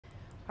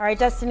All right,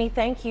 Destiny,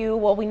 thank you.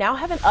 Well, we now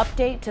have an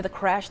update to the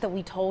crash that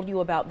we told you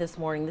about this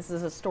morning. This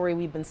is a story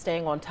we've been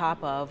staying on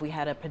top of. We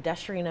had a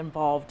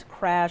pedestrian-involved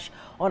crash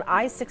on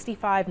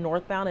I-65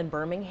 northbound in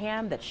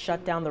Birmingham that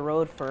shut down the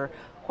road for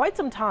quite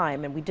some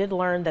time, and we did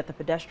learn that the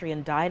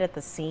pedestrian died at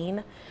the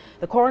scene.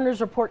 The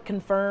coroner's report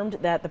confirmed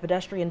that the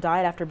pedestrian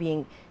died after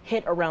being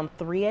hit around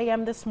 3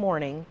 a.m. this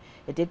morning.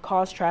 It did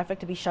cause traffic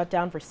to be shut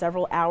down for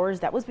several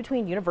hours. That was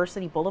between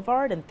University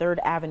Boulevard and 3rd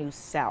Avenue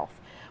South.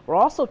 We're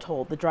also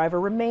told the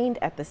driver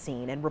remained at the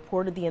scene and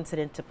reported the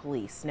incident to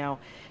police. Now,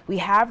 we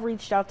have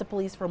reached out to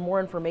police for more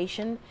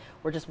information.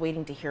 We're just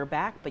waiting to hear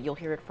back, but you'll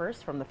hear it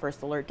first from the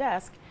First Alert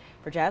Desk.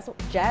 For Jazz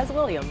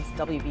Williams,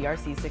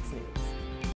 WBRC 6 News.